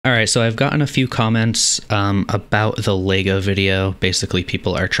right, so I've gotten a few comments about the Lego video. Basically,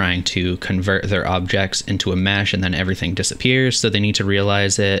 people are trying to convert their objects into a mesh and then everything disappears. So they need to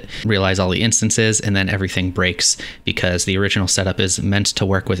realize all the instances, and then everything breaks because the original setup is meant to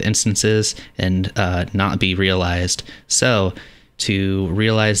work with instances and not be realized. So to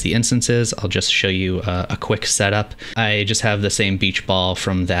realize the instances, I'll just show you a quick setup. I just have the same beach ball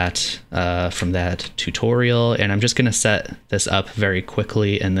from that tutorial, and I'm just gonna set this up very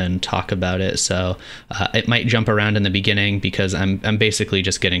quickly and then talk about it. So it might jump around in the beginning because I'm basically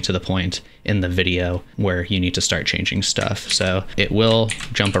just getting to the point in the video where you need to start changing stuff. So it will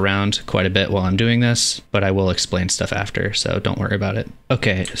jump around quite a bit while I'm doing this, but I will explain stuff after, so don't worry about it.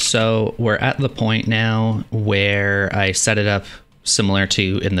 Okay, so we're at the point now where I set it up similar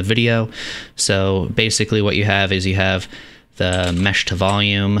to in the video. So basically what you have is you have the mesh to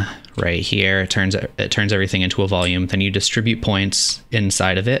volume right here. It turns everything into a volume. Then you distribute points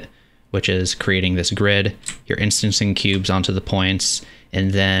inside of it, which is creating this grid. You're instancing cubes onto the points, and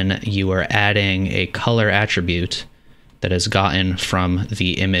then you are adding a color attribute that is gotten from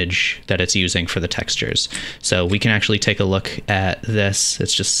the image that it's using for the textures. So we can actually take a look at this.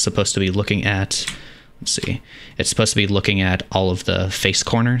 It's just supposed to be looking at, let's see, it's supposed to be looking at all of the face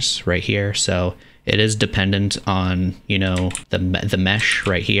corners right here. So it is dependent on, you know, the mesh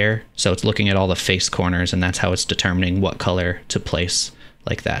right here. So it's looking at all the face corners, and that's how it's determining what color to place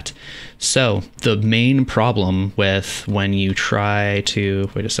like that. So the main problem with when you try to,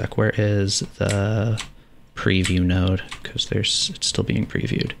 wait a sec, where is the preview node? Because it's still being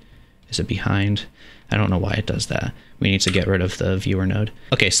previewed. Is it behind? I don't know why it does that. We need to get rid of the viewer node.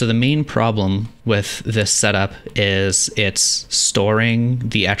 Okay, so the main problem with this setup is it's storing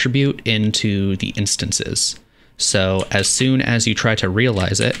the attribute into the instances. So as soon as you try to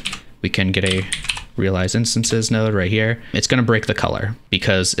realize it, we can get a realize instances node right here. It's gonna break the color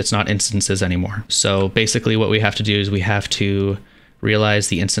because it's not instances anymore. So basically what we have to do is we have to realize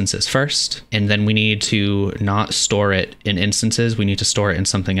the instances first, and then we need to not store it in instances. We need to store it in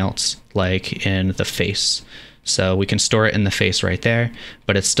something else, like in the face. So we can store it in the face right there,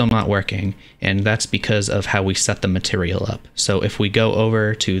 but it's still not working. And that's because of how we set the material up. So if we go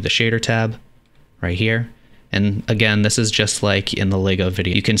over to the shader tab right here, and again, this is just like in the Lego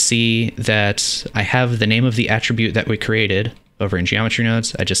video, you can see that I have the name of the attribute that we created over in geometry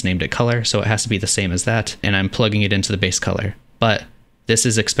nodes. I just named it color, so it has to be the same as that. And I'm plugging it into the base color. But this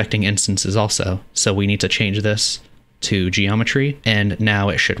is expecting instances also, so we need to change this to geometry, and now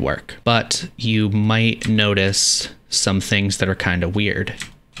it should work. But you might notice some things that are kind of weird.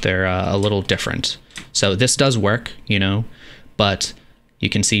 They're a little different. So this does work, you know, but you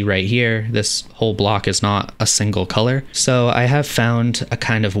can see right here, this whole block is not a single color. So I have found a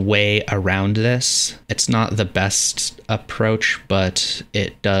kind of way around this. It's not the best approach, but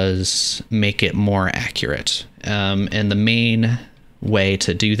it does make it more accurate. And the main way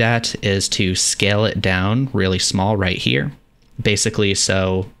to do that is to scale it down really small right here. Basically,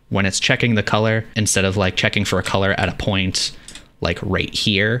 so when it's checking the color, instead of like checking for a color at a point like right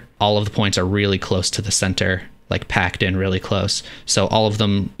here, all of the points are really close to the center, like packed in really close. So all of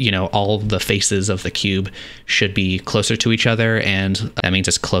them, you know, all the faces of the cube should be closer to each other, and that means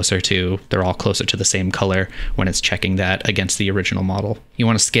they're all closer to the same color when it's checking that against the original model. You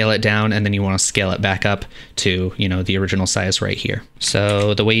want to scale it down, and then you want to scale it back up to, you know, the original size right here.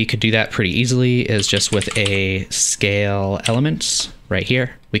 So the way you could do that pretty easily is just with a scale elements right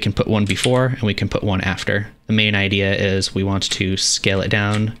here. We can put one before and we can put one after. The main idea is we want to scale it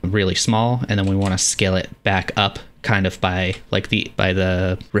down really small, and then we want to scale it back up kind of by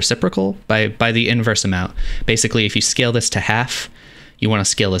the reciprocal, by the inverse amount. Basically, if you scale this to half, you want to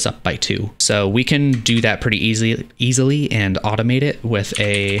scale this up by 2. So we can do that pretty easily and automate it with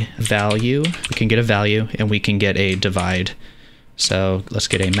a value. We can get a value and we can get a divide. So let's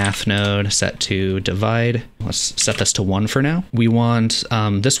get a math node set to divide. Let's set this to 1 for now. We want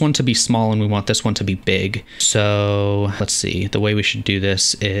this one to be small and we want this one to be big. So let's see, the way we should do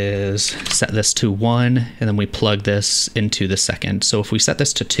this is set this to 1, and then we plug this into the second. So if we set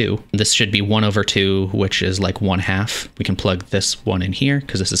this to 2, this should be 1/2, which is like 1/2. We can plug this one in here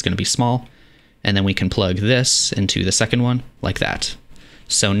because this is going to be small. And then we can plug this into the second one like that.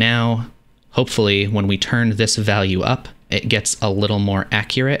 So now, hopefully, when we turn this value up, it gets a little more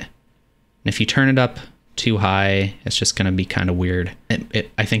accurate. And if you turn it up too high, it's just gonna be kind of weird.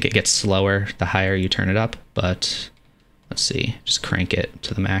 I think it gets slower the higher you turn it up, but let's see, just crank it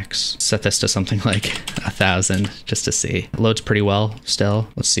to the max. Set this to something like 1,000 just to see. It loads pretty well still.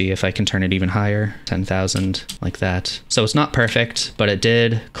 Let's see if I can turn it even higher, 10,000, like that. So it's not perfect, but it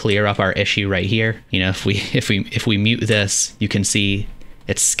did clear up our issue right here. You know, if we mute this, you can see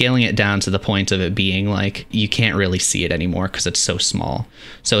it's scaling it down to the point of it being like you can't really see it anymore because it's so small.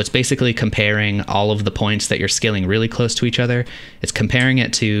 So it's basically comparing all of the points that you're scaling really close to each other. It's comparing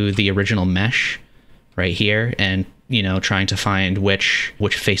it to the original mesh right here, and you know, trying to find which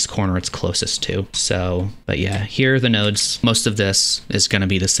face corner it's closest to. So, but yeah, here are the nodes. Most of this is going to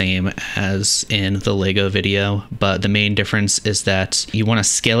be the same as in the Lego video, but the main difference is that you want to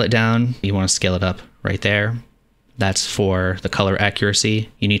scale it down, you want to scale it up right there. That's for the color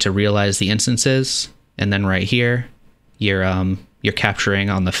accuracy. You need to realize the instances, and then right here, you're capturing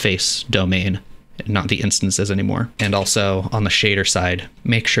on the face domain, not the instances anymore. And also on the shader side,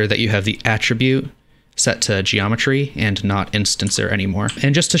 make sure that you have the attribute set to geometry and not instancer anymore.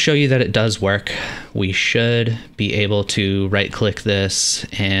 And just to show you that it does work, we should be able to right click this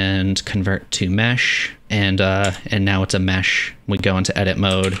and convert to mesh. And now it's a mesh. We go into edit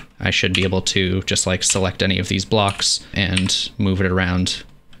mode. I should be able to just like select any of these blocks and move it around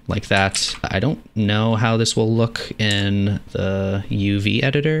like that. I don't know how this will look in the UV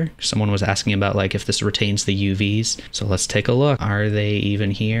editor. Someone was asking about like if this retains the UVs. So let's take a look. Are they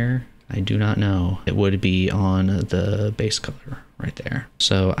even here? I do not know. It would be on the base color right there.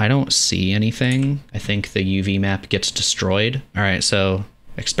 So I don't see anything. I think the UV map gets destroyed. All right, so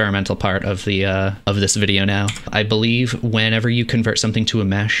experimental part of the of this video now. I believe whenever you convert something to a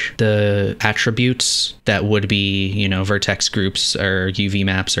mesh, the attributes that would be, you know, vertex groups or UV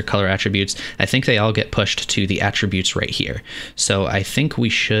maps or color attributes, I think they all get pushed to the attributes right here. So I think we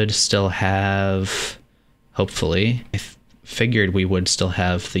should still have, hopefully, figured we would still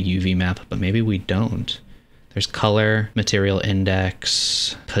have the UV map, but maybe we don't. There's color, material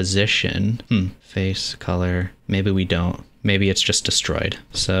index, position, face, color. Maybe we don't. Maybe it's just destroyed.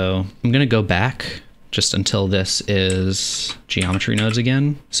 So I'm gonna go back just until this is geometry nodes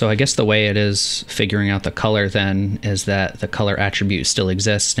again. So I guess the way it is figuring out the color then is that the color attribute still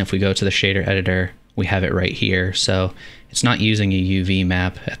exists. And if we go to the shader editor, we have it right here. So it's not using a UV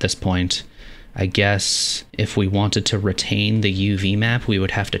map at this point. I guess if we wanted to retain the UV map, we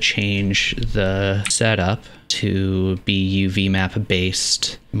would have to change the setup to be UV map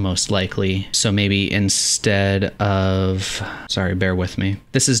based, most likely. So maybe instead of, sorry, bear with me.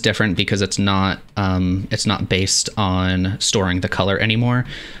 This is different because it's not based on storing the color anymore,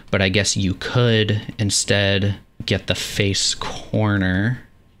 but I guess you could instead get the face corner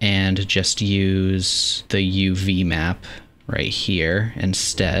and just use the UV map right here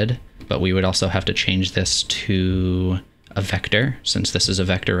instead. But we would also have to change this to a vector, since this is a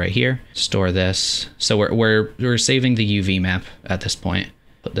vector right here. Store this. So we're saving the UV map at this point.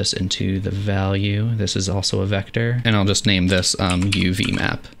 Put this into the value. This is also a vector, and I'll just name this UV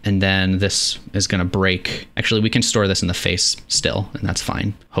map. And then this is gonna break. Actually, we can store this in the face still, and that's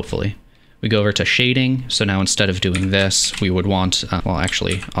fine, hopefully. We go over to shading. So now instead of doing this, we would want, well,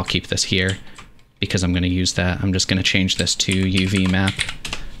 actually, I'll keep this here because I'm gonna use that. I'm just gonna change this to UV map.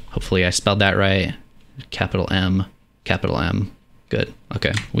 Hopefully I spelled that right. Capital M, good.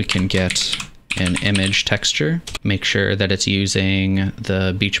 Okay, we can get an image texture. Make sure that it's using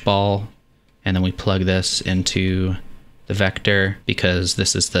the beach ball, and then we plug this into the vector because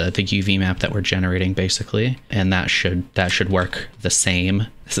this is the UV map that we're generating basically, and that should work the same.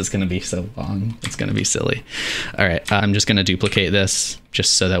 This is gonna be so long, it's gonna be silly. All right, I'm just gonna duplicate this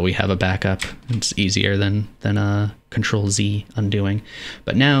just so that we have a backup. It's easier than Control Z undoing.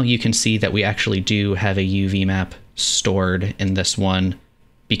 But now you can see that we actually do have a UV map stored in this one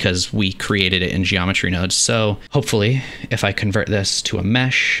because we created it in geometry nodes. So hopefully if I convert this to a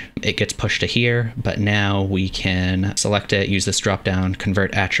mesh, it gets pushed to here, but now we can select it, use this drop down,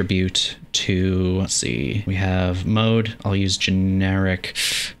 convert attribute to, let's see, we have mode. I'll use generic.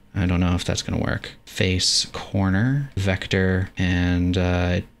 I don't know if that's gonna work. Face corner, vector, and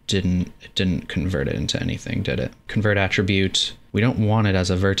it didn't convert it into anything, did it? Convert attribute. We don't want it as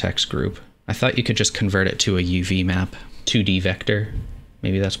a vertex group. I thought you could just convert it to a UV map, 2D vector.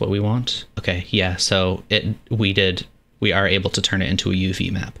 Maybe that's what we want. Okay, yeah, so we are able to turn it into a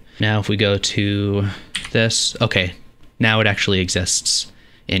UV map. Now if we go to this, okay, now it actually exists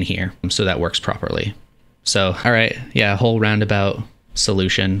in here, so that works properly. So, all right, yeah, whole roundabout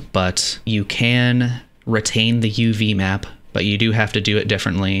solution, but you can retain the UV map, but you do have to do it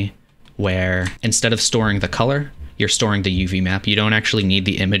differently, where instead of storing the color, you're storing the UV map. You don't actually need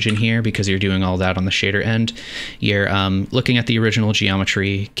the image in here because you're doing all that on the shader end. You're looking at the original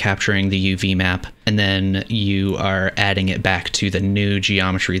geometry, capturing the UV map, and then you are adding it back to the new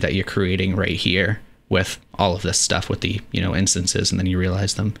geometry that you're creating right here with all of this stuff with the, you know, instances, and then you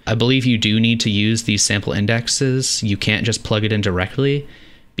realize them. I believe you do need to use these sample indexes. You can't just plug it in directly.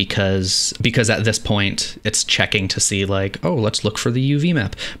 because at this point it's checking to see like, oh, let's look for the UV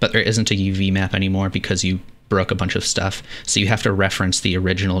map, but there isn't a UV map anymore because you broke a bunch of stuff. So you have to reference the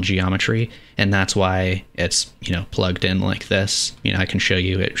original geometry, and that's why it's, you know, plugged in like this. You know, I can show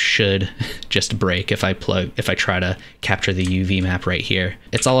you it should just break if I try to capture the UV map right here.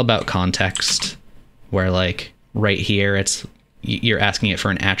 It's all about context, where like right here you're asking it for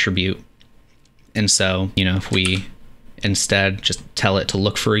an attribute. And so, you know, if we instead just tell it to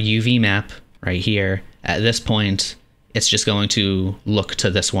look for a UV map right here, at this point, it's just going to look to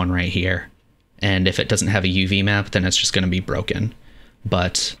this one right here. And if it doesn't have a UV map, then it's just going to be broken.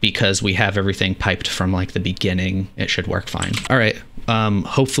 But because we have everything piped from like the beginning, it should work fine. All right.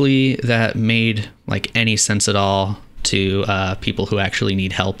 Hopefully that made like any sense at all to people who actually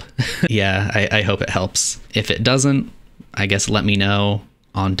need help. Yeah, I hope it helps. If it doesn't, I guess let me know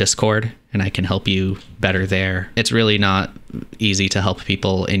on Discord and I can help you better there. It's really not easy to help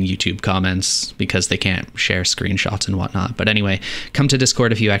people in YouTube comments because they can't share screenshots and whatnot. But anyway, come to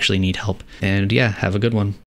Discord if you actually need help. And yeah, have a good one.